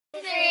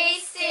three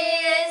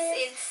sis,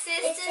 it's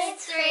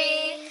Sistaz3,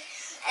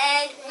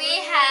 and we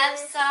have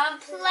some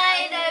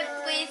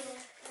Play-Doh with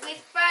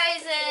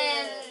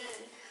Frozen.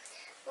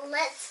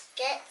 Let's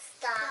get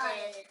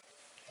started.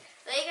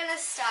 We're going to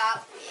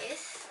start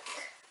with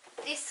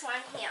this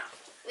one here,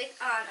 with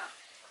Anna.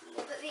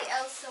 We'll put the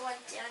Elsa one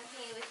down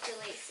here with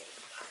Delisi.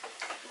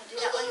 We'll do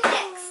that one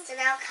next.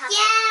 And I'll cover.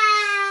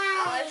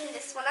 I'll open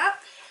this one up.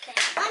 Okay.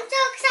 I'm so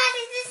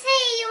excited to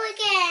see you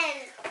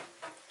again.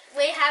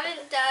 We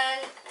haven't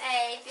done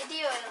a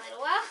video in a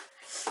little while.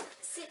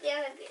 Sit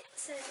down a bit,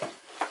 so good.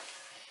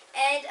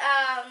 And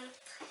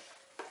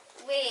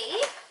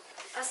we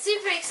are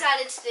super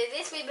excited to do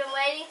this. We've been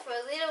waiting for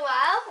a little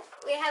while.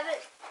 We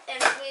haven't,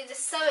 and we're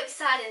just so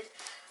excited.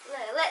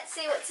 Let's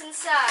see what's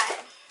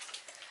inside.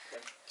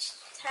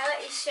 How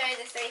about you show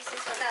the faces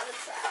what that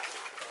looks like?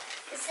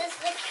 This is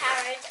the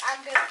carrot.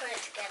 I'm going to put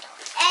it together.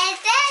 And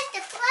there's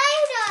the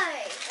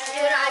Play-Doh.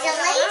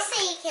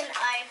 Delisi can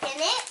open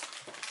it.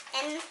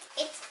 And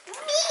it's me.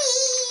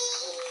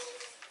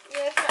 You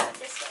open up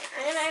this one.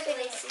 I'm going to open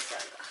this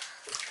one.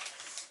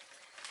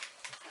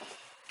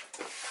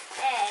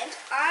 And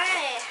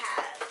I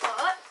have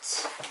got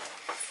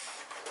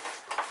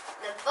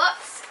the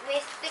box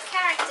with the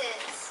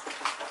characters.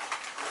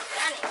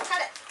 Danny,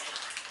 cut it.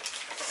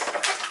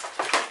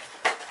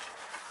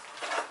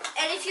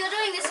 And if you're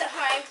doing this at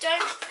home,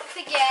 don't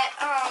forget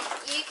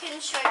you can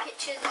show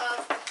pictures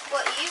of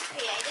what you've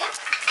created.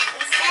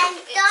 And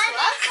don't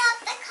mess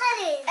up the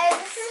cutting.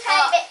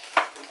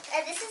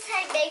 And this is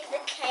how you make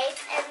the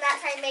cake, and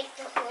that's how you make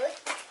the hood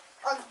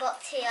on the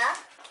box here.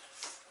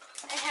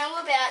 And how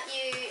about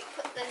you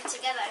put them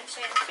together and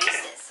show the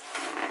pieces?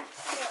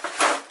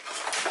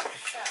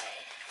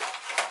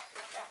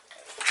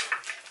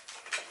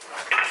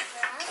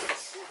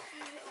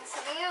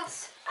 Something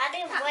else. I've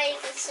been waiting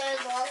for so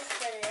long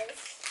for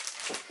this.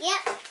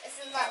 Yep. This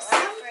is not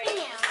something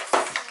else.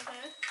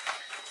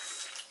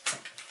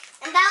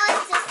 And that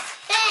was the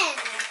spin.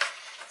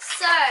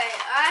 So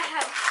I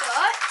have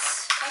got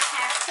the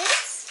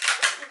characters.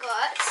 We've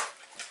got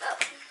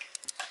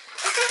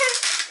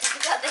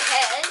the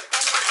head and the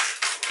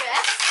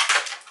dress.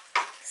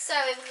 So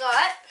we've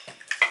got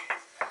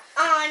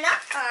Anna.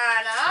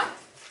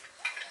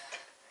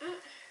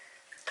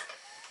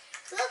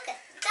 Look at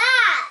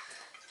that.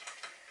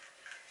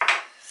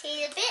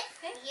 She's a bit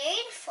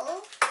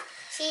beautiful.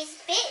 She's a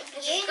bit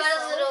beautiful. She's got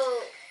a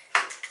little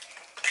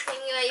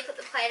thing where you put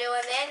the Play-Doh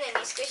on there and then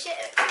you squish it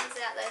and it comes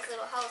out those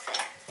little holes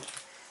there.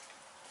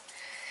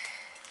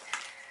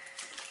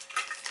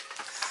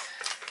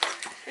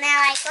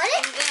 Now I got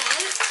it. And then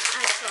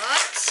I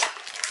got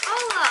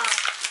Ola.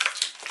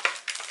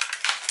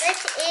 This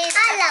is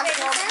I love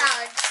warm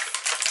hugs.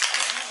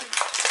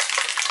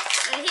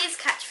 And his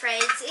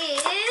catchphrase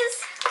is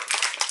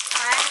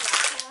I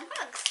love warm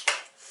hugs.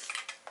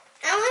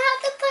 And we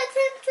have to put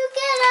them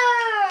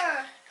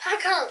together.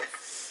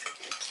 Huggles.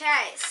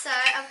 Okay, so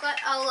I've got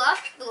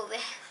Olaf, well, the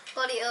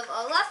body of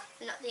Olaf,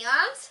 not the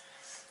arms.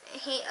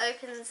 He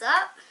opens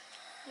up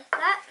like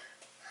that.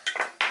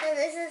 And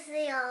this is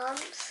the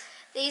arms.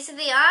 These are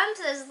the arms.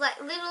 There's like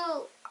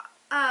little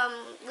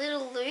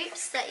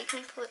loops that you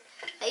can put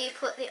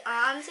the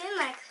arms in,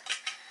 like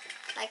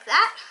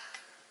that.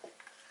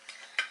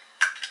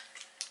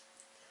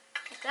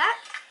 Like that.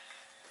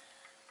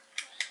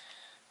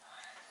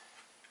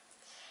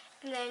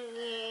 And then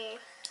you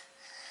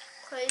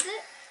close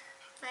it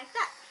like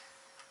that.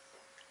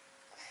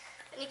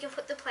 And you can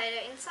put the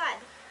Play-Doh inside.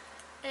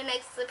 And it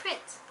makes the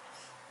print.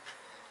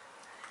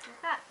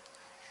 Like that.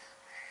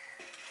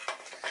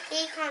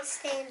 He can't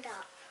stand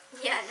up.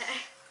 Yeah, I know.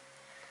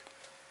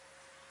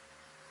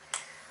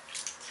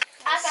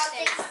 I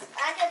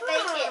can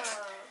make it.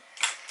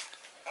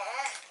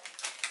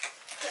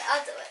 Yeah,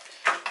 I'll do it.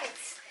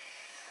 Thanks.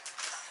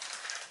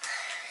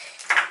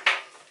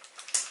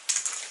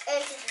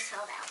 And she just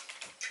fell down.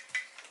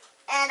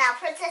 And our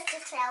princess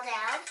just fell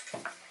down.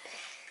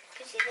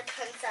 Because she's a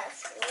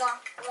princess. Wah,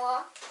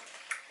 wah.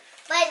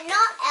 But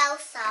not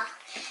Elsa.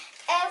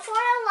 And for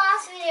our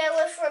last video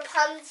with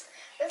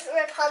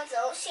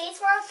Rapunzel, she's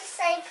one of the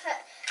same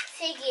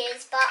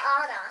figures, but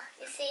Anna,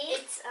 you see?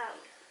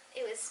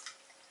 It was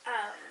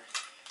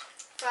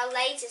for our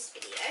latest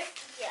video.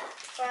 Yeah,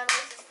 for our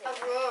latest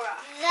video. Aurora.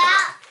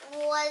 That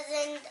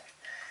wasn't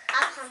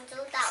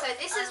Rapunzel, So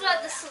this is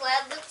what the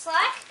sled looks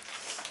like.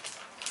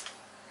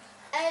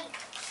 And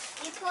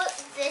you put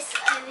this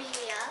over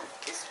here.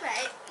 This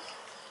way.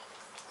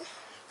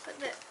 Put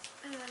the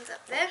ones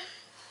up there.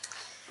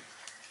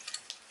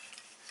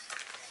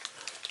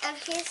 And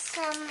here's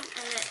some,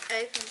 and it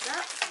opens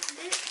up a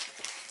bit.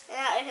 And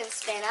now it can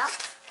spin up.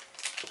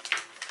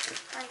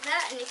 Like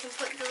that, and you can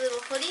put the little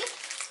hoodie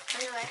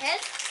on your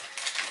head.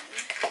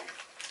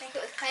 Make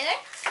it with Play-Doh.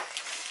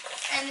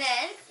 And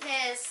then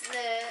there's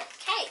the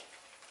cake.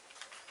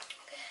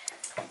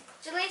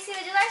 Delisi,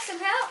 would you like some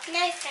help?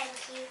 No, thank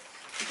you.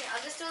 Yeah,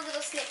 I'll just do a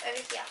little snip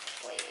over here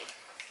for you.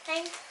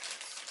 Thanks.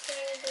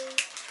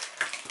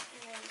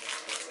 And then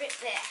just a rip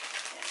there.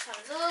 And it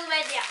comes all the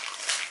way down.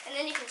 And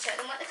then you can show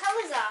them what the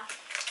colours are.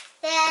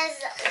 There's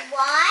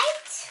white,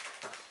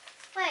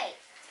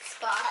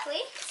 sparkly.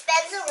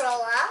 Spen's a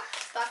roller.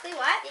 Sparkly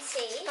white. You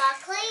see?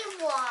 Sparkly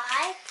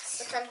white.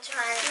 Which I'm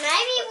trying to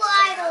Maybe put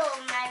white together. or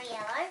maybe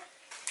yellow.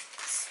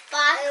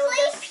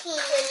 Sparkly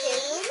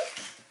pink.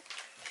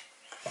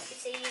 You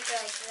see, you go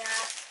like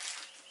that.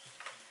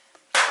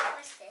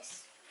 What's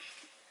this?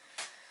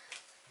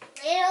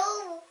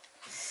 Little.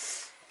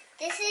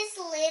 This is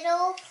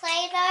little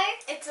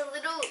Play-Doh. It's a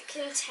little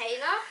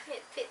container.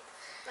 It fits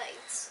like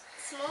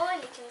small,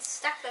 and you can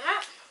stack them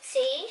up.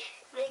 See?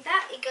 Like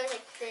that. It goes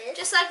like this.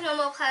 Just like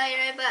normal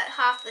Play-Doh, but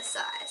half the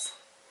size.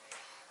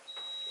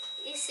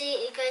 You see,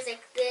 it goes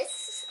like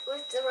this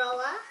with the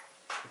roller.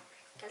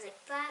 It goes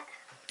like that.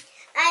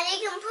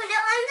 And you can put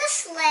it on the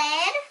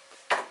sled.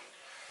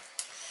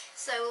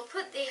 So we'll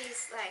put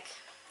these like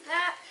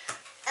that.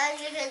 And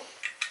you can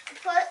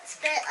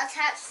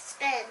attach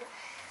Spen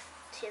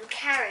to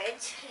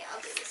carriage. Here,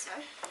 I'll do this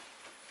one.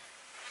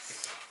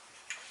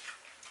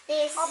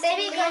 This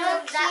maybe it goes on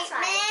that cute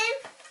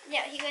side.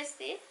 Yeah, he goes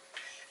there.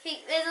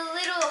 There's a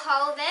little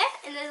hole there,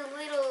 and there's a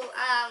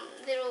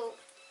little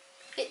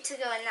bit to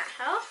go in that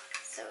hole.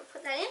 So we'll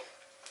put that in.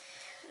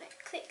 And it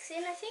clicks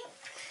in, I think.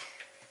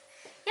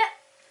 Yep,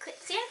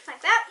 clicks in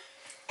like that.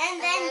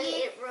 And then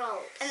it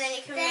rolls. And then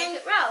you can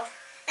make it roll.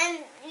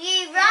 And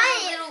you There's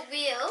ride a little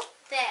wheel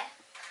there.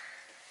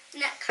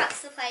 And that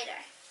cuts the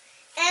Play-Doh.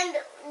 And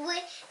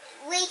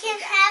we can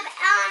have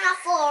Anna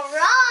for a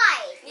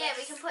ride. Yeah,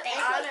 we can put And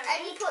Anna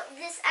and you put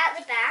this at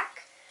the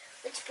back,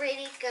 which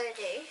Brady's going to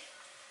do.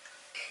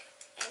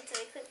 And so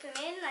we clip them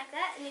in like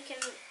that, and you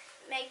can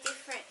make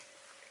different.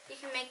 You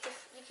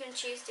can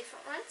choose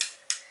different ones.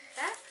 Like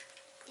that.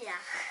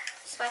 Yeah.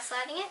 Just by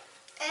sliding it.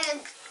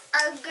 And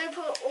I'm going to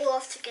put it all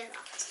off together.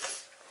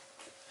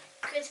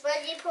 Because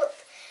when you put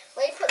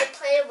the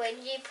Play-Doh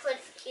in,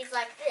 he's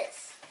like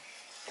this.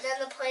 And then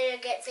the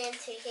Play-Doh gets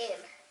into him.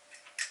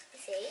 You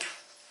see?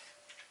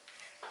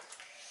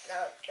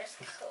 Now just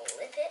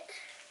clip it.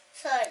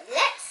 So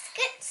let's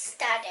get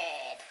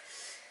started.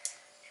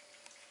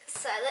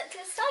 So let's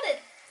get started.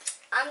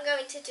 I'm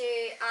going to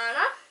do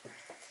Anna.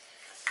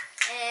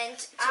 And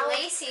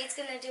Jalisi is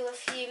going to do a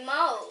few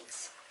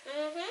molds.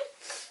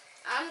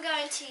 I'm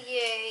going to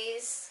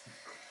use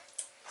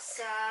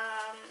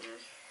some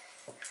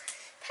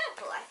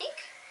purple, I think.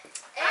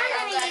 And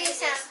I'm going to use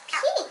some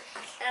pink.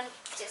 And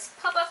just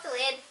pop off the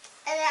lid.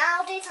 And then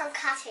I'll do some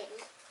cutting.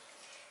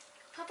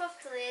 Pop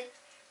off the lid.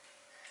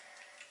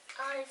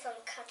 I'll do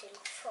some cutting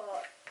for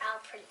our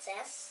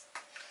princess.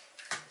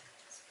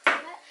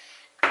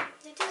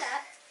 You do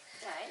that?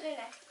 No.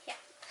 Yeah.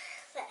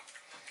 There.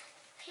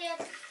 Here.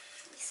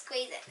 You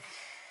squeeze it.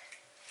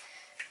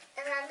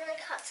 And I'm going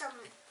to cut some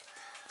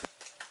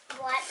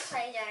white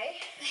Play-Doh.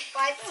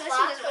 White Unless you just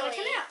want to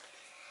sparkly. come out.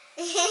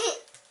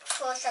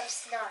 For some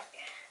snow.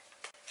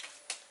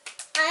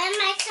 I'm going to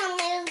make some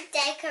little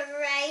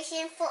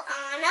decoration for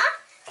Anna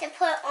to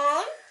put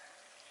on.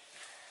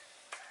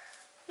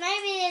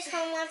 Maybe this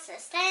one wants to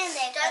stand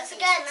there. Don't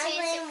forget to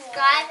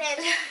subscribe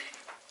and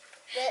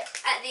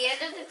At the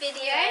end of the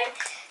video.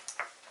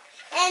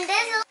 and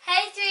there's a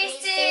Hey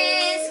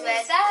Sisters,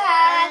 we're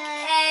back,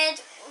 and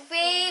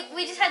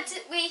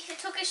we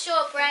took a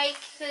short break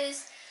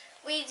because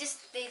we just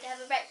need to have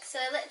a break. So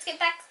let's get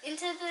back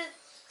into the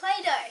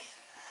Play-Doh.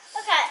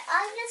 Okay,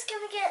 I'm just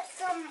gonna get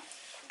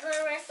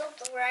the rest of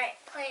the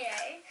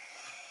Play-Doh.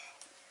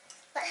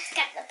 Let's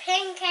get the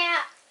pink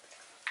out.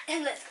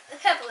 And let's get the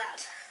purple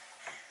out.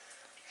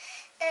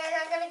 And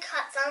I'm gonna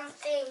cut some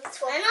things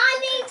for And I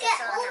need to Princess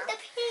get all Anna. the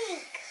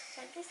pink.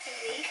 Don't be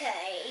silly.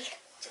 Okay.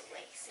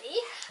 Jalisi.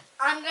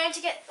 I'm going to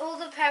get all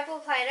the purple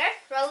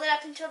Play-Doh, roll it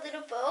up into a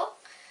little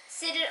ball,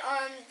 sit it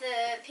on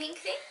the pink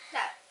thing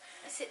that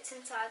sits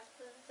inside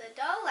the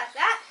doll like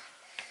that,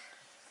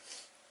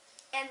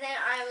 and then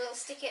I will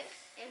stick it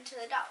into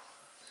the doll.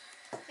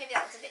 Maybe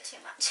that was a bit too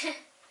much.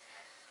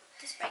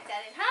 Just break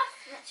that in half,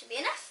 and that should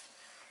be enough.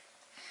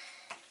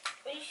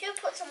 We should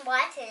put some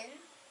white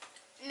in.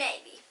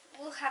 Maybe.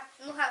 We'll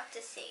have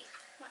to see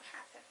what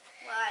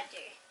I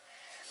do.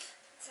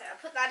 So I'll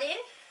put that in,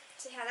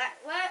 see how that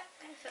works,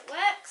 if it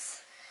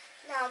works.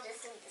 Now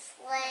just need the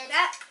Like sled.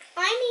 that.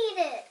 I need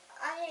it.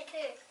 I need it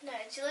too. No,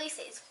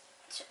 Jalisi's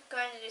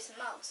going to do some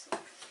molds.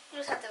 You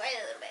just have to wait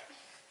a little bit.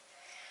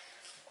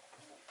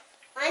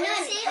 I know.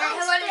 See,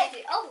 what did I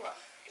do? Oh,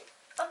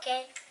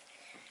 okay.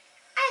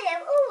 I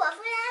have Olaf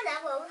and I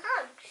have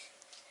hugs.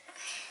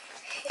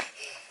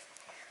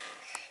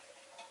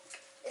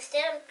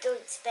 Instead of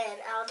doing Spen,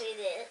 I'll do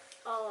the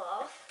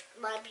Olaf.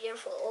 My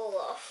beautiful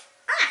Olaf.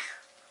 ah!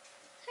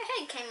 Her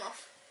head came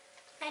off.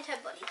 And her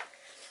body.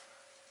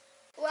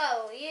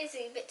 Whoa, you're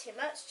using a bit too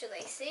much,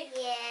 Jalisi.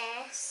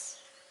 Yes.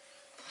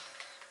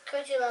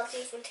 Because you love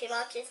using too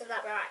much, isn't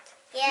that right?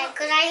 Yeah,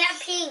 because I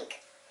love pink.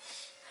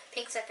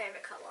 Pink's her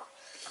favourite colour.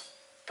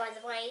 By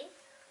the way.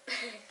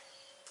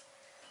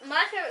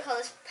 My favourite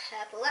colour is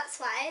purple. That's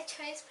why I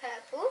chose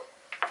purple.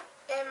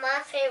 And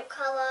my favourite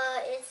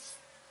colour is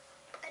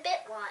a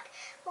bit white.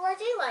 Well, I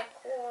do like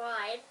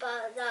white,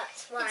 but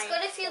that's why. It's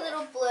got a few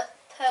little blue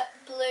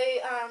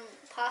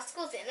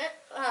particles in it.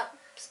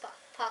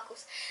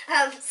 Sparkles.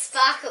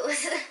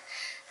 Sparkles.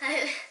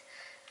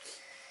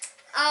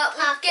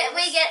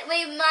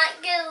 We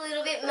might get a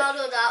little bit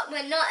muddled up.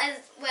 We're not as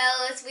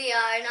well as we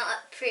are in our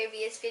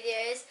previous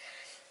videos,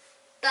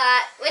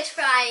 but we're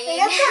trying.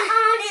 Look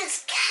at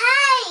his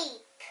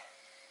cape.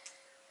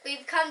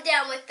 We've come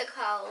down with the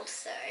cold,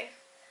 so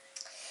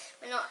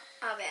we're not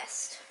our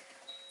best.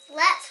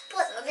 Let's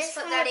put So this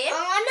put one that in,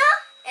 on.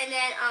 and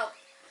then I'll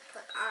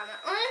put Anna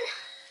on,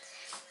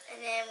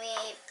 and then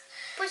we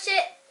push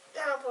it,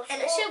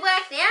 and it should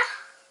work now.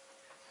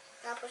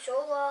 Now push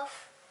all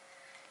off.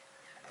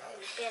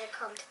 And better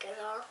come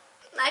together.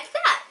 Like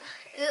that.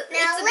 It's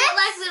Now a bit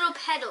like little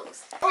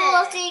pedals. All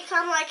off, so you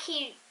come like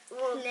he.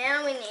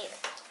 Now we need a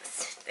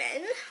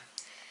spin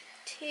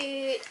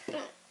to.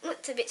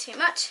 It's a bit too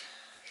much.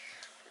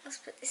 Let's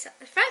put this up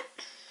the front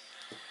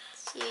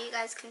so you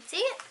guys can see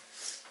it.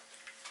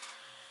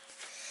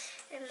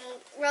 And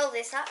we'll roll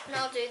this up, and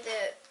I'll do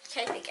the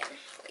cape again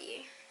for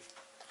you.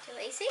 Too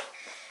easy.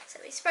 So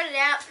we spread it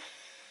out.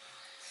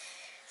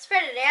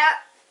 Spread it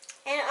out.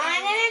 And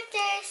I'm gonna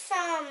do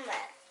some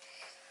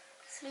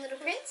little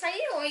prints, are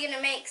you? Or are you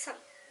gonna make some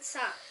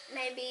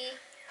maybe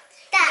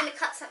that. you're gonna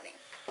cut something?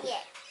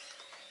 Yeah.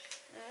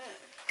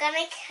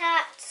 Gonna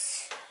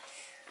cut.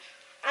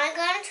 I'm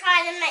gonna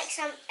try to make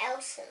some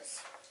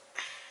Elsas.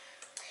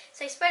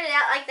 So you spread it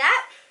out like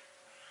that.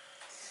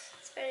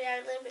 Spread it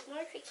out a little bit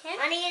more if you can.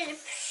 I need to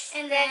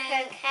and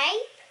then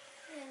cape.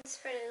 And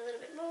spread it a little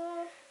bit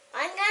more.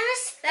 I'm gonna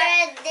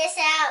spread this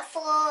out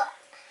for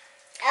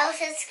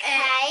Elsa's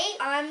cape.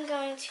 I'm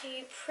going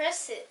to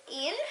press it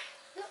in.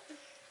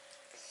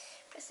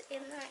 Press it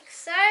in like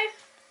so.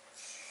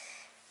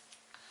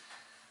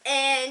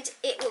 And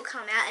it will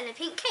come out in a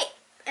pink cape.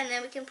 And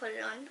then we can put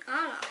it on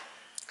Anna.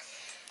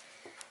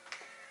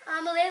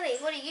 Lily,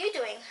 what are you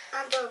doing?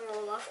 I'm doing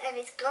all off, and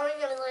it's going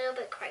a little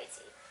bit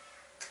crazy.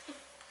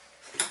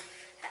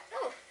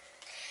 Oh.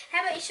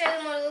 How about you show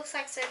them what it looks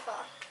like so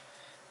far?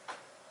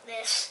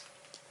 This.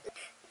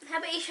 How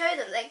about you show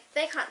them?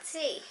 They can't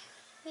see.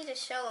 You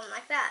just show them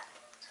like that.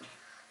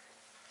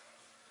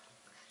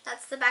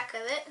 That's the back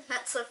of it.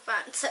 That's the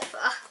front so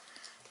far.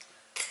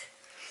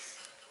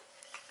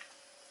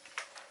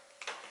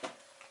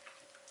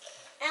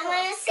 I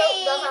want to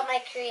see those are my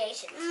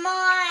creations.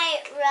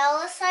 My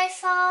roller so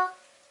far.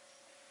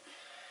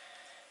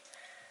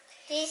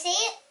 Do you see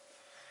it?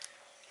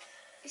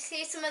 You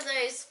see some of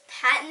those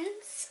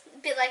patterns? A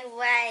bit like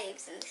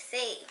waves in the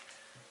sea.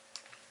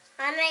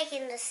 I'm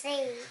making the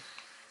sea.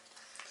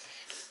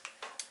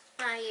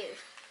 Are you?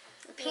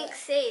 A pink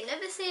sea.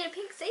 Never seen a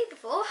pink sea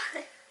before.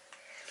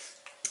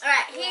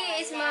 Alright, here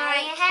is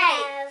my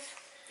cape.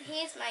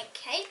 Here's my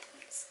cape.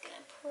 I'm just going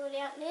to pull it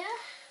out now.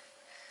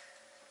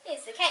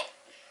 Here's the cape.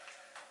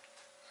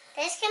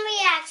 This can be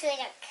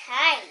actually a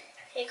cape.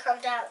 Here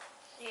comes out.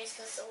 Use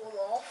this all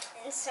off.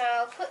 And so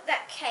I'll put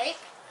that cape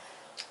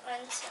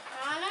onto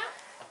Anna.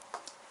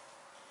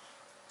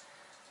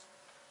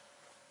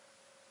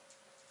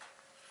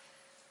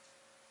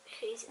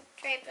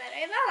 Drape that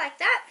over like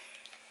that.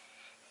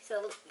 He's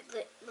a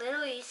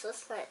little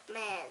useless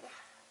man.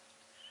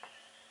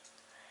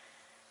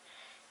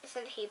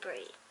 Isn't he,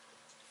 Bree?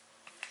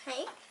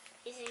 Hey?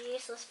 He's a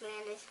useless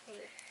man, isn't he?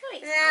 No,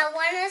 now I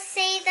want to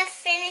see the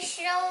finish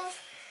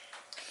of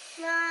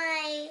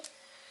my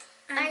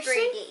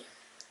Brady.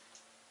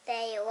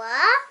 There you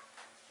are.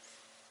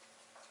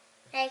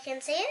 Now you can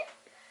see it.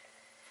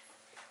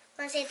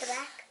 Want to see the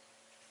back?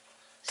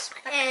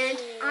 And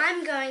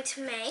I'm going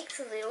to make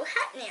the little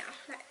hat now.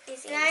 That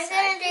is now I'm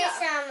going to do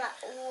some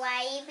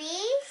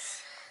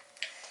wavies.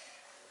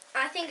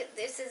 I think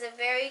this is a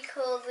very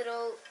cool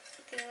little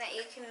thing that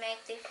you can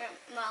make different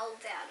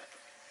molds out of.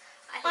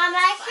 I'm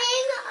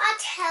making a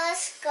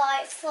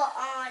telescope for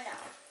Anna.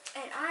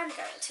 And I'm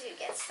going to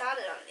get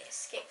started on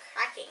this. Get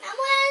cracking. And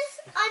where's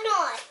a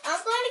knife?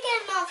 I'm going to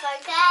get a knife,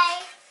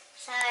 okay?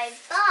 So,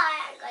 bye.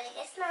 I'm going to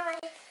get a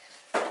knife.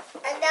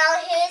 And now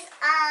here's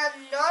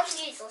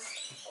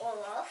non-useless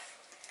Olaf,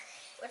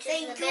 which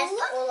is the best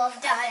Olaf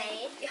I've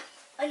made.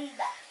 And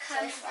that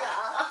comes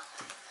up.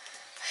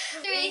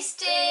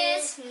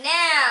 Sisters,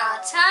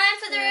 now time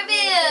for the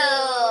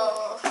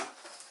reveal.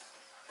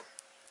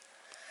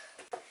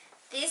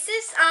 This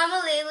is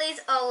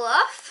Lily's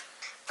Olaf.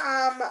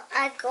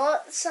 I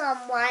got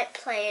some white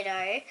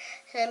Play-Doh,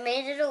 so I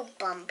made it all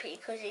bumpy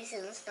because he's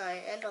in the snow,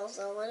 and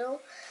also a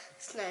little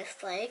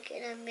snowflake,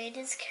 and I made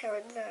his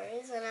carrot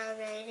nose, and I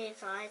made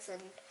his eyes,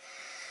 and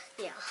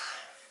yeah.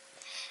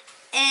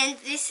 And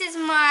this is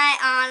my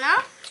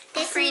Anna,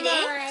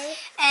 Freddie,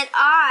 and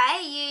I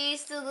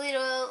used the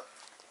little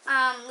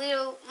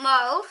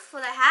mold for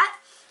the hat,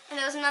 and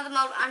there was another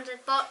mold under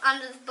the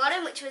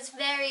bottom, which was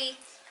very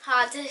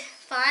hard to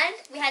find.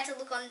 We had to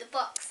look on the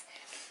box.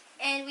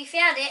 And we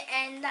found it,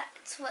 and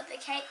that's what the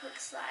cake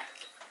looks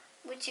like,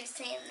 which you've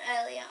seen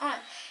earlier on.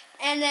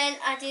 And then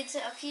I did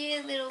a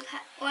few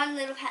one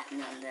little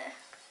pattern on the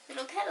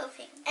little petal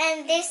thing.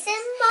 And this is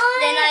my...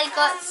 Then I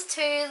got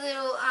two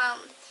little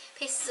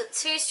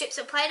two strips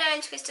of Play-Doh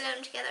and twisted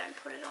them together and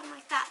put it on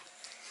like that.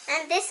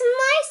 And this is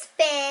my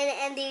spin,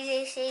 and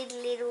these are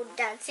little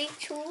dancing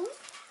tools.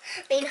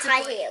 In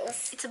high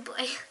heels. It's a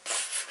boy.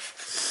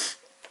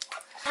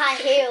 High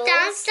heels.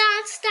 Dance,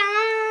 dance,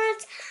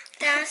 dance.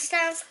 Dance,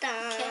 dance,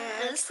 dance. Okay,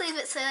 I'll just leave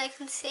it so I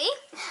can see.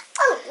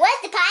 Oh,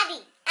 where's the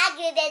party? I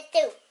do that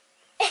too.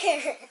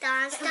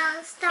 Dance,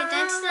 dance, dance. I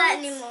don't do that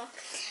anymore.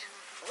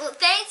 Well,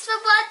 thanks for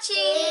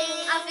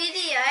watching our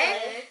video.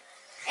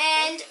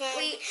 And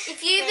if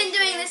you've been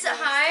doing this at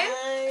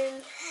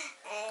home,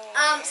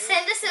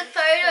 send us a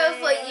photo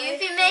of what you've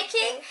been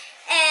making,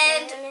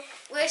 and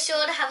we're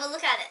sure to have a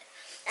look at it.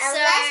 And so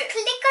let's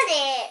click on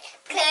it.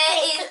 There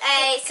is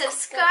a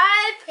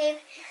subscribe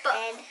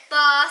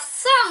bar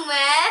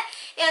somewhere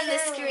in the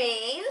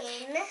screen.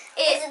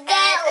 Don't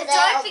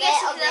forget to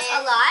give us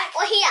a like.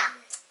 Or here.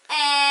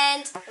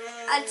 And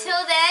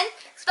until then,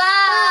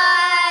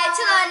 bye.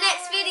 Till our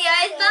next video.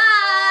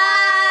 Bye.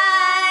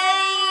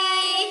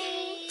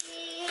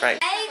 Great.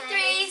 Hey,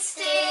 Three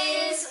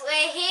Sisters.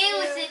 We're here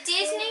with the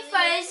Disney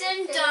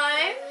Frozen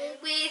Dome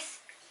with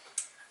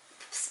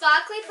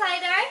sparkly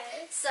Play-Doh.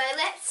 So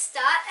let's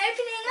start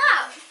opening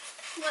up.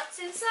 What's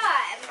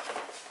inside?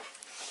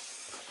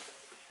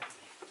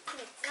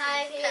 Can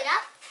I open it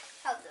up?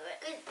 I'll do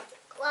it. Good.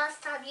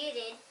 Last time you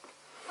did.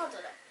 I'll do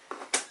it.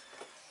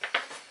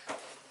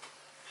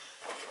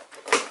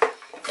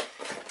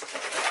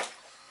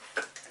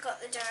 Got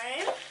the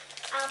dome.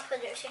 I'll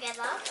put it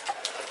together.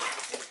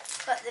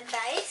 Got the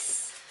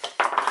base.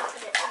 I'll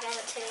put it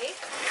together too.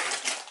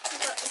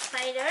 Got the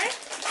Play-Doh.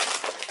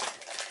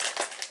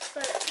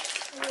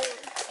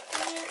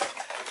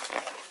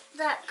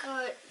 That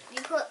good.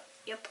 You put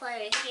your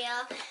Play-Doh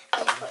here.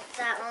 And you put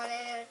that on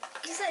it.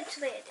 Just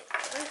actually I did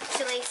that one.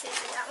 Actually, see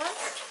that one.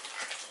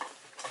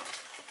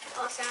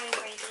 Oh, sorry,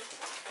 Brady.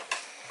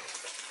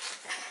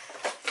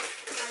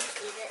 I'll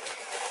leave it.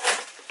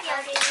 Yeah,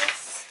 I'll do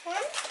this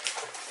one.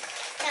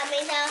 That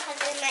means I'll have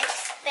the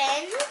next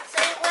spin.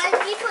 So when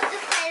you put the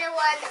Play-Doh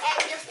one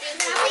and your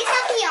finger, please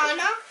have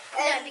Fiona.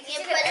 And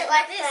you put it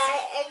like that,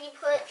 and you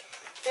put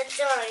the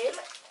dome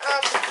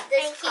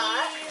this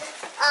part.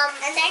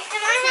 And then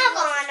can I have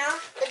Anna?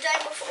 The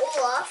dome with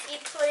all off. You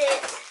put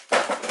it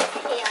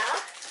here.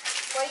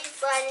 When you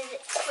slide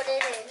it, put it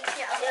in.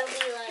 Yeah, it'll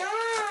be like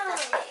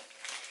that.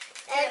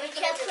 And you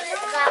can put it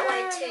that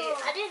way too.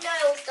 I didn't know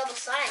it was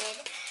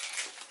double-sided.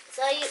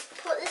 So you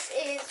put this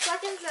in. It's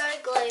like a snow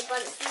globe,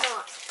 but it's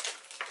not.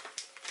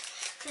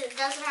 Because it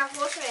doesn't have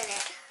water in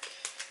it.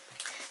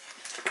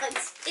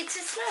 It's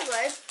a snow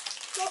globe.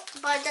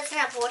 But it doesn't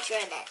have water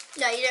in it.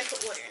 No, you don't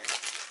put water in it.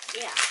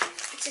 Yeah.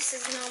 It's just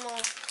as normal.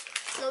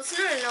 No, it's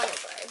not a normal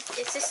globe.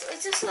 It's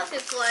just like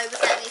a globe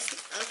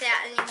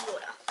without any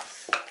water.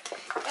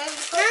 And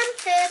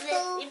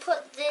you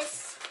put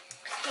this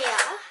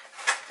here.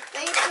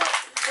 Then you put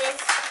this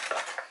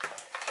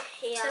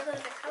here. Tell them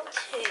the colours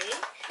too.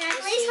 Can I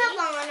please have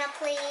Anna,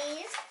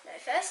 please? No,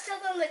 first tell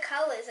them the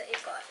colours that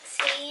you've got.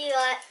 See, you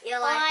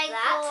like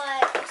that?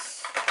 got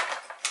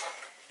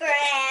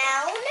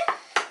Brown.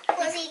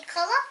 What's the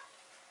colour?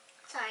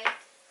 Sorry.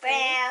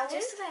 Brown.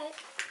 Just wait.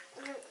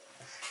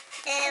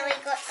 And we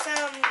got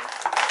some.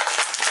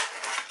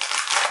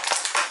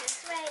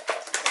 Just wait.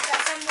 We got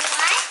some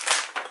white.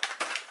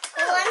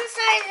 Oh, I'm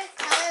sorry, the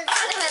colours.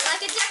 Look at it, like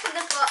a jack in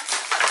the box.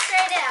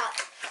 Straight out.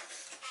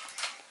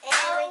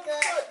 And we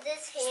got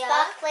this here.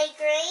 Sparkly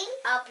green.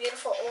 Oh,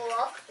 beautiful all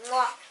off.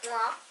 Mwah,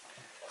 mwah.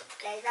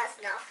 Okay, that's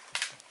enough.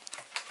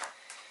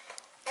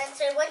 And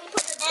so when you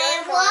put the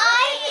dome on,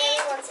 why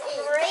is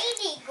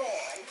Brady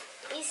gone?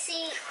 You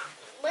see,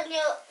 when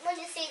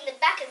you're seeing the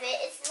back of it,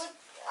 it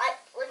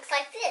looks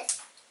like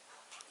this.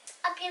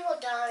 A beautiful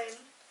dome.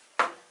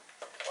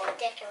 Or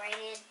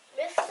decorated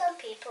with some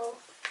people.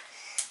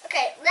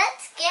 Okay,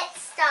 let's get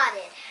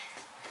started.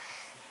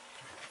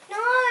 No!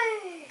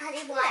 I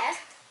did what?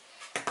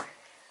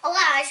 Oh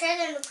wow, I showed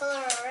them the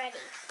colour already.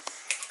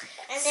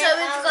 And So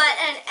we've got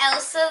an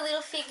Elsa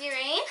little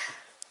figurine.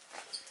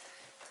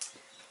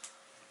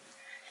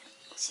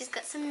 She's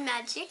got some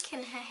magic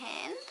in her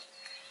hand.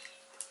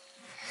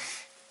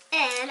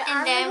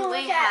 And then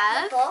we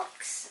have the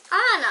box.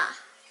 Anna.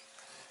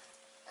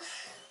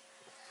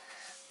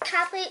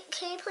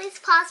 Can you please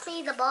pass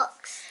me the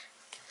box?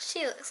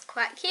 She looks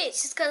quite cute.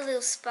 She's got a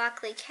little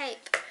sparkly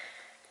cape.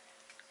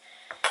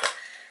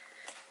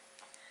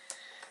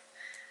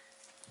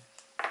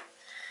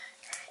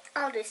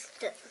 I'll just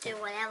do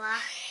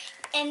whatever.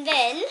 And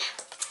then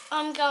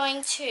I'm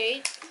going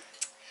to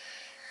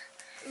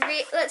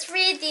let's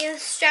read the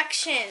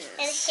instructions.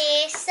 And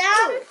here's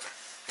some.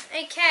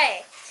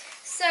 Okay,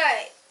 so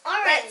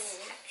Alright. let's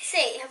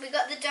see. Have we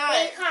got the dome?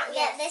 We can't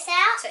get this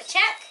out. So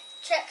check.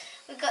 Check.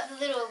 We've got the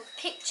little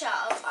picture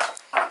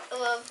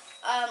of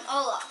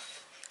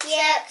Olaf.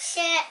 Yep.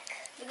 Check.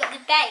 We've got the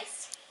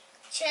base.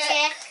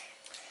 Check.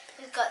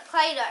 We've got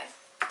Play-Doh.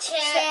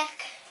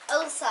 Check.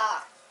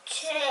 Elsa.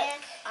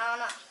 Check.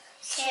 Anna.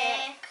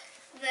 Check.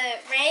 The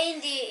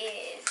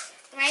reindeer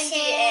Check.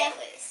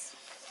 antlers.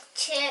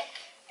 Check.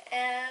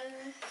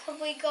 Have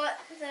we got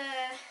the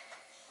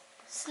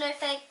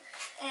snowflake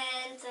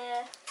and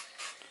the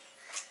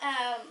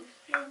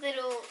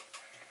little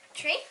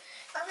tree?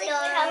 I think we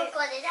haven't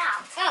got it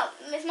out.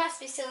 Oh, it must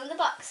be still in the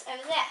box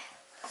over there.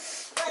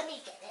 Let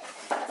me get it.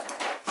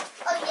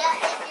 Oh yeah,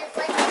 it's just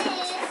like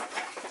this.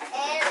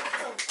 And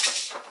boom.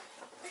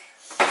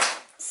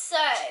 So,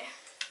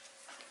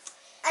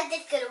 I'm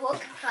just gonna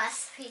walk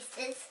across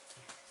pieces.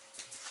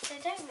 so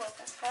don't walk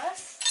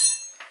across.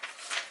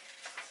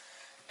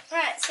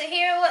 Right, so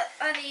here are what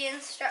are the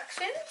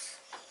instructions.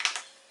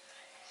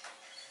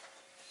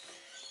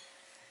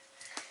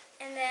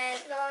 And then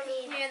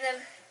here are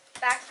the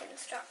back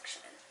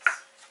instructions.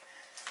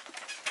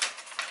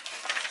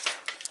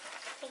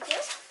 Thank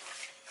you.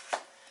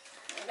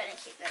 I'm gonna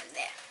keep them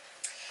there.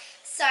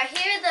 So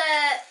here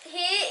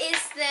is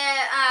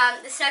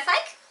the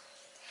snowflake,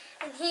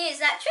 and here is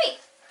that tree.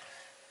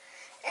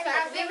 And Like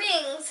I'm the gonna,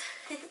 rings.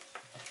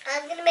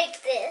 I'm gonna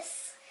make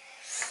this.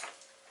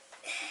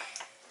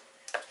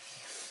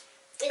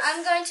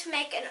 I'm going to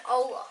make an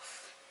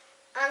Olaf.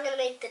 I'm gonna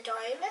make the dome.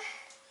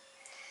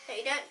 No,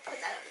 you don't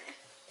put that on there.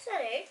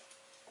 Sorry.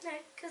 No,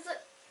 because look.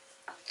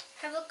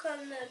 Have a look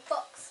on the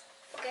box.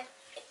 Okay.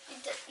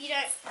 You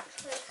don't.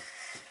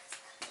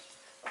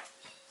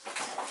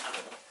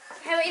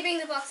 How about you bring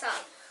the box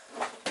up?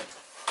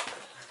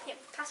 Here,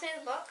 pass me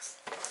the box.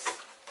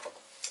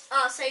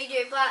 Oh, so you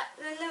do, but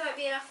then there won't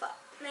be enough for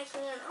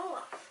making an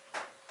Olaf.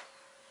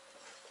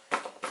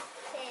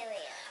 There we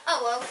are.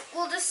 Oh well,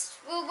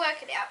 we'll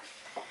work it out.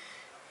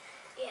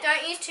 Yeah.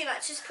 Don't use too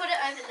much. Just put it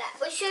over that.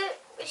 We should.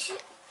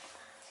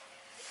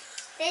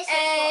 This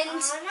And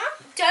is for Anna.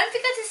 don't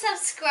forget to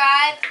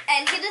subscribe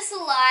and hit us a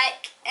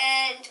like,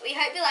 and we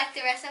hope you like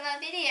the rest of our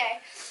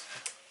video.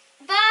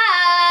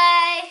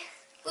 Bye!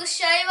 We'll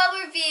show you what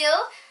we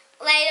reveal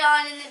later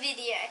on in the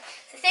video.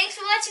 So thanks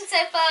for watching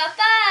so far.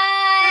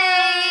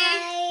 Bye!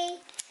 Bye.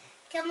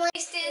 Come on.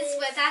 Sisters,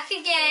 we're back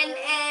again,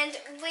 and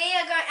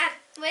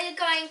we're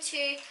going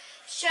to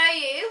show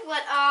you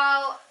what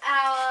our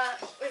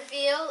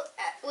reveal.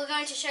 We're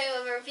going to show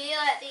you a reveal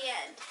at the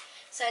end.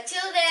 So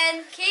until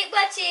then, keep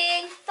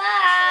watching. Bye.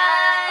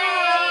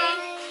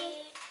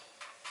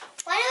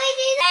 Why do we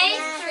do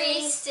that? Hey,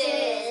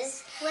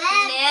 Sisters. Now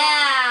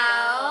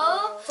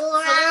Now for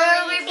the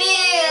our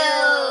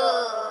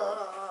reveal.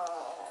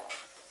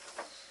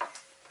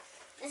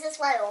 This is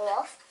my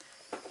Olaf.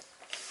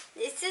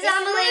 This is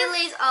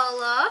Amalili's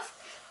Olaf.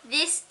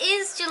 This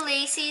is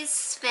Jaleese's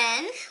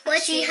Sven.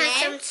 But she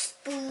has Shoe,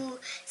 some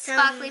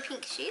sparkly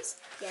pink shoes.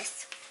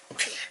 Yes.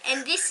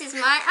 And this is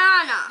my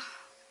Anna.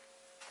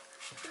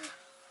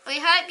 We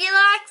hope you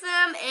like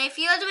them, and if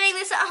you're doing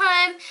this at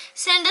home,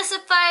 send us a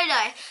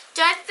photo.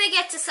 Don't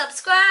forget to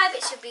subscribe.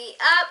 It should be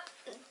up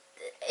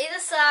either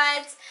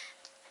sides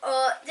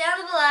or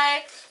down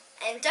below.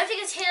 And don't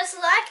forget to hit us a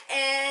like,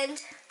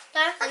 and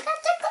Don't forget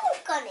to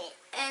click on it.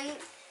 and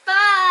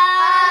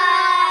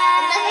bye.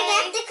 And don't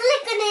forget to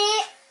click on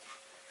it.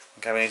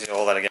 Okay, we need to do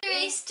all that again.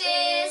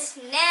 Sisters,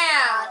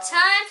 now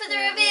time for the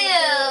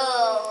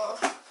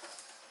reveal.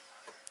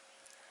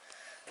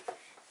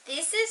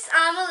 This is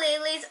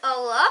Amalili's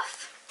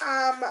Olaf.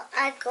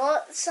 I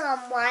got some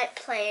white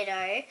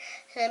Play-Doh,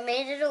 so I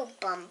made it all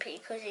bumpy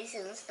because he's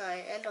in the snow,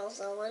 and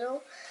also a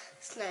little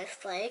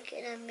snowflake,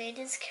 and I made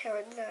his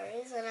carrot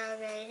nose, and I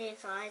made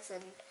his eyes,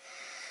 and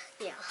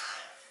yeah.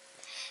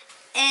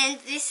 And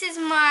this is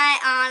my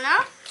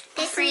Anna,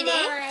 This is 3D.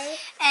 my-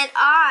 And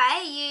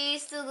I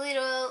used the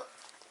little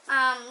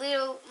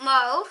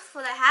mold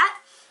for the hat,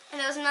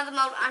 and there was another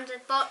mold under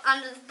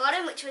the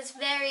bottom, which was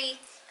very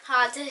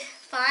hard to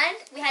find.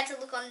 We had to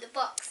look on the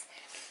box,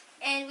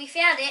 and we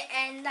found it,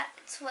 and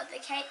that's what the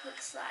cake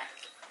looks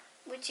like,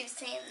 which you've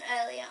seen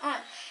earlier on.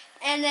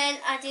 And then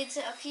I did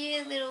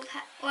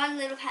one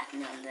little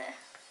pattern on the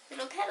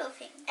little petal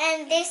thing.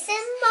 And this is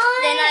my...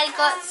 Then I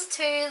got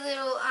two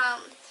little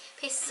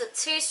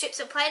two strips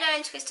of Play-Doh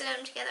and twisted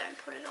them together and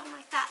put it on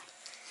like that.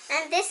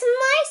 And this is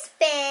my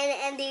spin,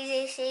 and these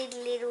are his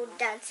little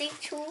dancing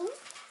tools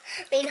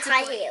in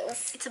high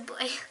heels. It's a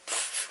boy.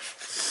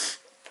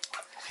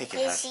 He can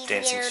have These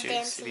dancing little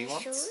shoes if he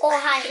wants. Or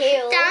high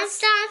heels. Dance,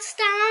 dance,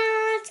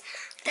 dance.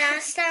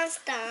 Dance, dance,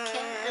 dance.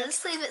 Okay, I'll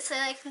just leave it so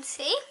I can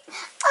see.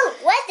 Oh,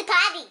 where's the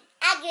party?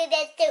 I do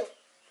that too.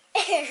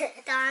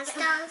 Dance,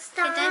 dance, dance. I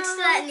don't do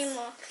that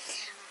anymore.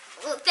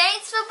 Well,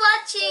 thanks for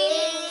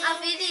watching our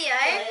video.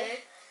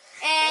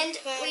 And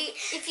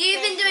if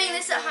you've been doing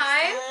this at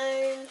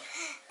home,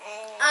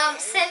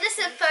 send us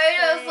a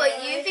photo of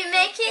what you've been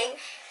making,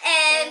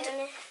 and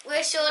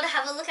we're sure to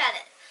have a look at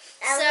it.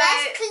 And So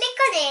let's click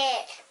on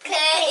it.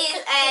 there is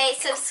a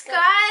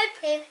subscribe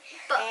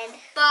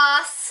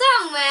bar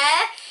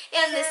somewhere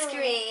on the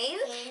screen.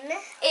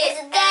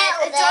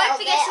 Don't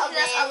forget to hit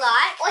us a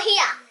like. Or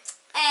here.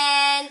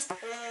 And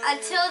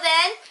until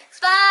then,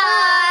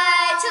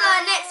 bye. Till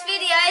our next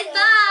videos.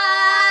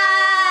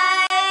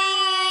 Bye.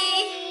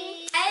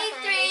 Hey,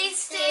 Three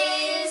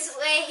Sisters.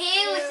 We're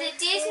here with the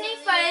Disney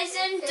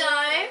Frozen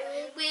Dome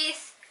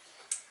with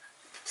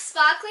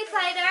sparkly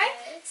Play-Doh.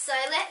 So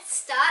let's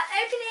start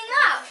opening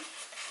up.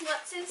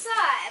 What's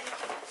inside?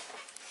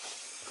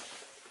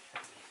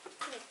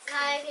 Can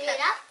I open it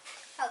up?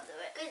 I'll do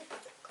it.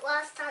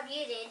 Last time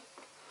you did.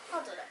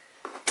 I'll do it.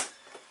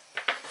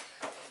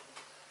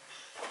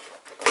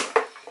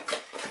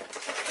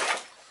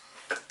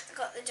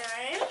 the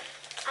dome.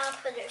 I'll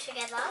put it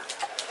together.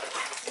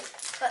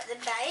 Got the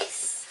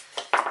base.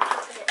 I'll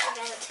put it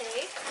together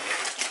too.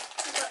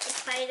 Got the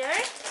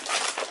Play-Doh.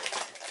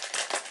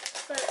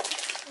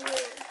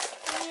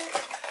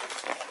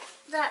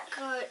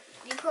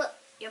 You put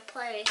your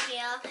Play-Doh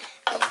here,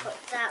 and you put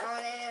that on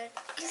it.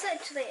 Just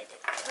actually I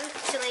did that one.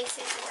 Actually,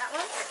 see that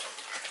one.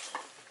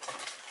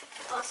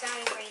 Oh,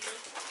 sorry, Brady.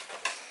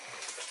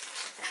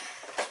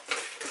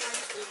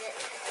 I'll eat it.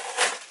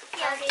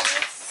 I'll do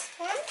this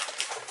one.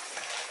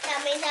 That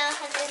means I'll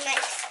have the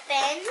next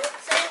spin.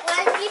 So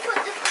when you put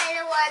the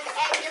Play-Doh one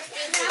and your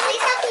finger, now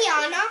it's a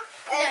piano.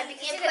 No,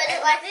 because you you put put it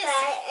it like like this.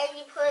 that, and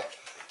you put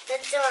the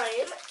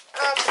dome,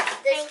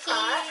 this Thank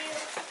part. you.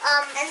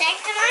 And then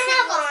can I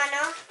have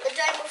Anna? The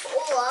dome was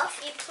all off.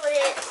 You put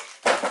it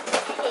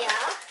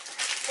here.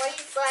 When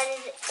you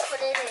slide it, put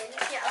it in.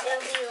 Yeah.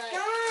 It'll be like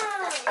No.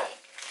 that.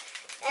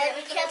 And Yeah,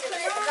 you we can can put do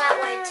it it. that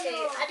way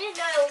too. I didn't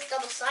know it was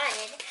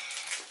double-sided.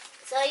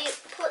 So you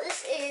put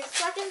this in. It's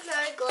like a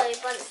snow globe,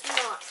 but it's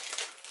not.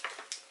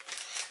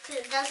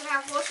 Because it doesn't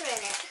have water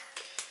in it.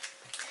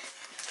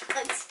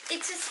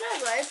 It's a snow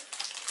globe.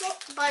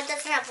 But it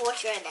doesn't have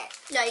water in it.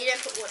 No, you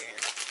don't put water in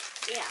it.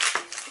 Yeah.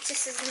 It's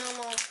just as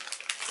normal.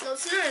 No,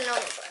 it's not a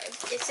normal globe.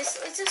 It's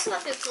just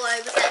like a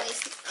globe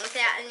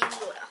without any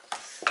water.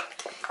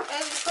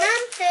 And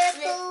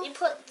you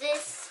put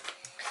this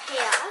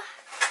here.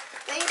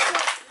 Then you put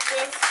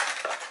this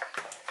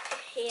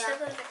here. Tell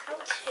them the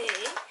colours.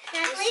 Can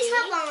I please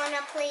have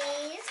Anna,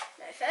 please?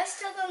 No, first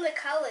tell them the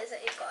colours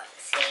that you've got.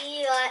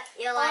 See, you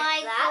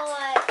like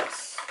that?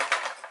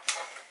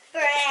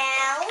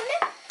 Brown.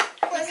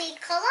 Was he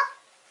colour?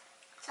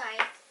 Sorry.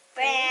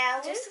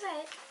 Brown. Just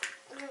about.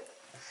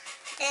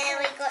 And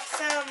we got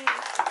some.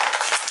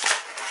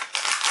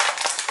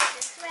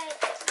 Just wait.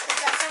 We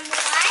got some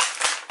white.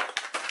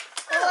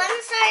 Oh,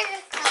 I'm sorry, the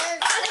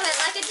colours. I know it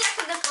like a jack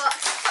in the box.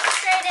 Pop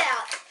straight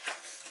out.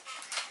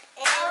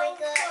 And we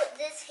got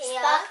this here.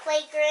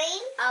 Sparkly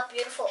green. Oh,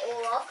 beautiful.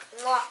 All off.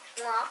 Mwah,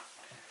 mwah.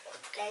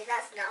 Okay,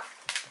 that's enough.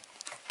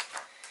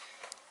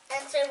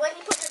 And so when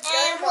you put the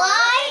dome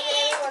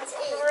on, it's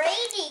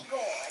already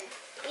gone.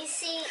 You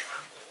see,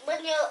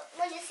 when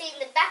you're seeing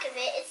the back of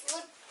it,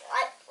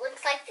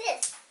 looks like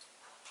this.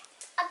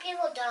 A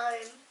beautiful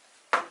dome,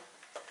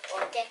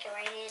 or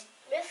decorated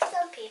with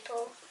some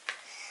people.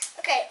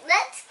 Okay,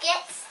 let's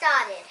get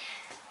started.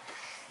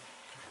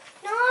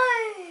 No,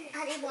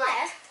 honey,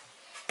 what?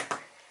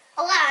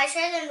 Oh wow, I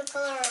showed them the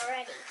color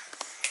already.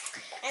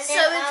 And So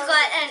we've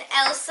got an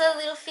Elsa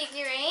little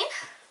figurine.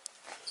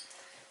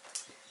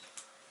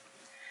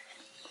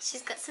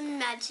 She's got some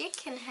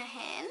magic in her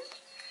hand.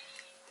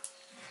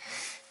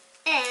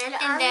 And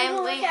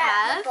then we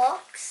have the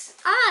box.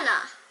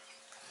 Anna.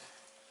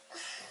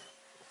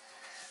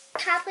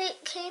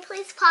 Can you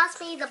please pass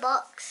me the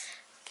box?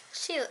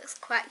 She looks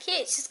quite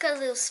cute. She's got a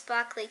little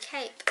sparkly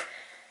cape.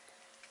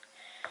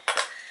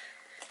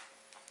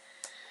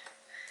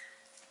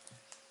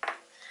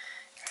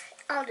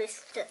 I'll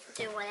just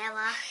do whatever.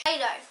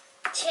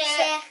 Play-Doh.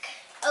 Check.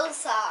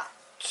 Elsa.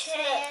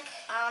 Check.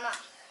 Anna.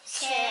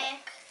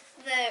 Check.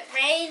 The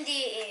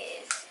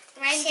reindeer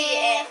Check.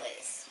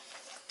 antlers.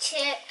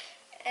 Check.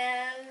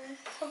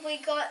 Have we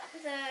got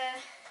the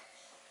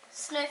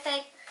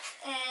snowflake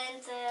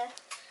and the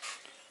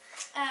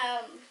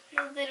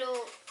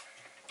little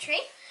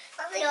tree?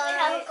 I think we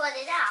haven't got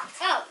it out.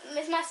 Oh,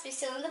 it must be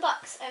still in the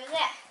box over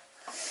there.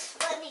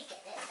 Let me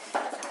get it.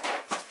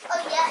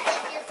 Oh yeah,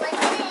 it's just like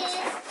this.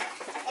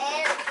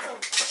 And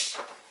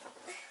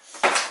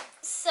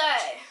So,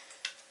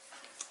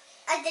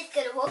 I did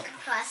go to walk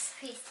across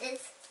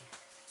pieces.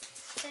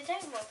 they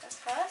don't walk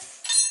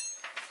across.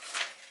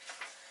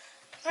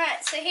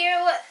 Right, so here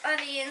are what are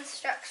the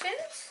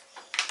instructions.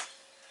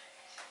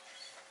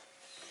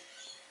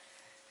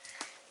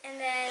 And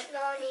then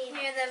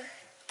here are the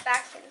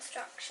back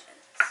instructions.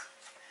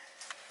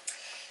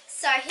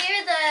 So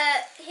here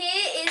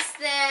is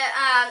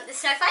the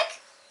snowflake,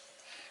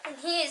 and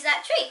here is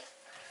that tree.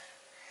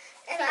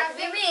 And have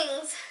the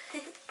rings.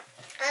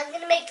 I'm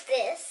gonna make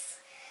this.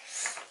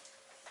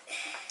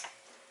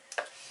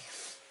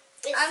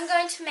 I'm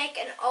going to make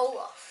an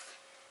Olaf.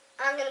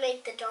 I'm gonna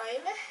make the dome.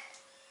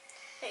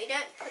 No, you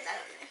don't put that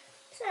on there.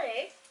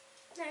 Sorry.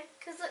 No,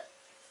 because look.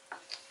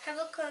 Have a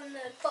look on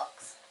the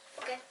box.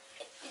 Okay.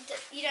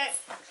 You don't.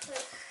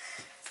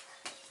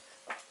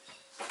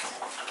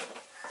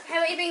 How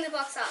about you bring the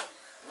box up?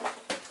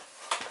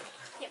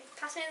 Yep,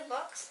 pass me the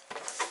box.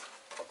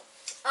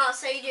 Oh,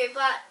 so you do,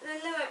 but then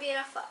there won't be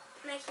enough for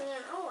making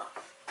an Olaf.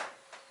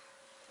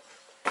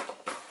 There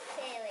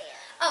we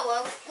are. Oh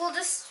well,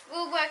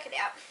 we'll work it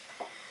out.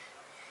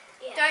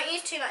 Yeah. Don't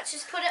use too much.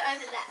 Just put it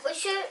over that. We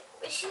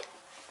should.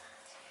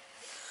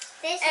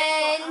 This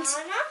And is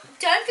for Anna.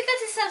 don't forget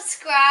to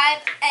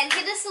subscribe and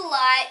hit us a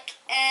like,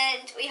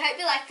 and we hope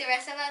you like the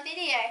rest of our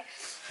video.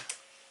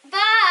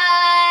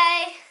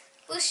 Bye!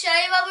 We'll show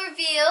you our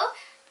reveal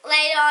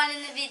later on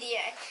in the video.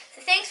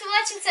 So thanks for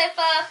watching so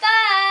far.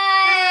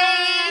 Bye!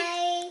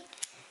 Bye.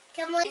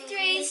 Come on,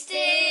 Three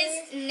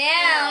Sisters.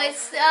 Now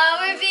it's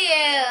our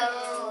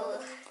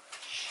reveal.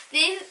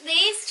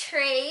 These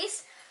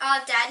trees our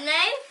dad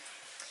made.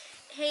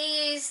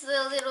 He used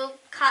the little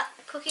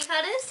cookie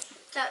cutters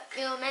that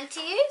we were meant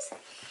to use.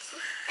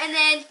 And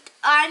then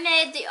I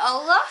made the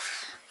Olaf.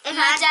 And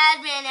my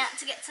dad ran out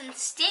to get some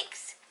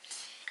sticks.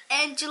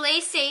 And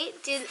Jalisi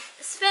did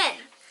Sven.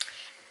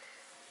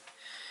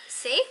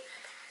 See?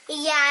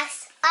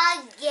 Yes,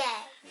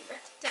 again.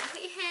 Don't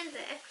put your hand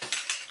there.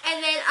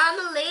 And then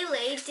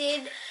Amalili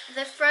did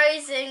the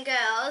Frozen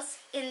girls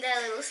in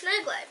their little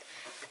snow globe.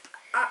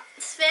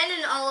 Sven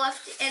and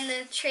Olaf and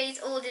the trees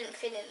all didn't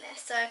fit in there.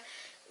 So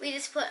we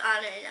just put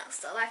Anna and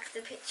Elsa like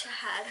the picture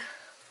had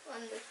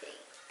on the thing.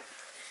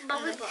 But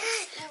on the box.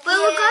 we're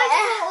going to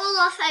put all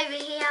off over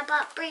here,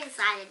 but breathe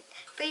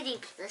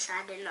deep to the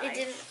side and It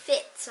didn't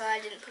fit, so I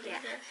didn't put it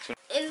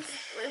in.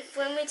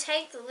 When we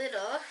take the lid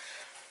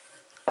off,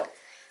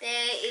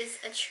 there is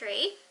a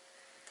tree,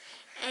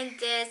 and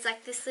there's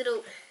like this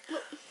little,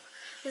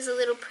 there's a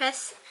little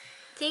press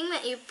thing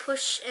that you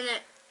push and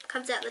it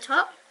comes out the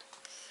top.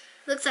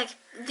 Looks like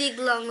big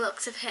long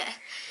locks of hair.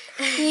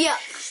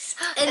 Yes.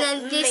 And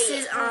then this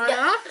is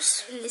Anna,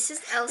 and this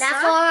is Elsa. Now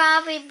for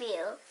our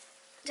reveal.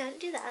 Don't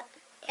do that.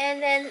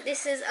 And then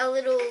this is a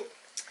little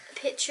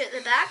picture at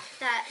the back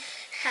that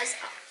has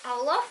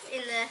Olaf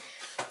in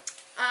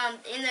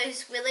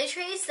those willow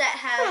trees that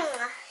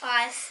have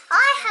eyes.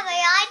 I have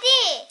an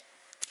idea.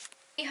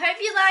 We hope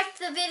you liked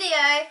the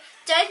video.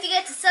 Don't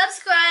forget to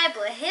subscribe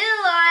or hit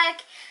a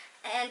like.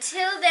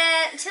 Until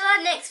then, until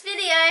our next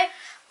video,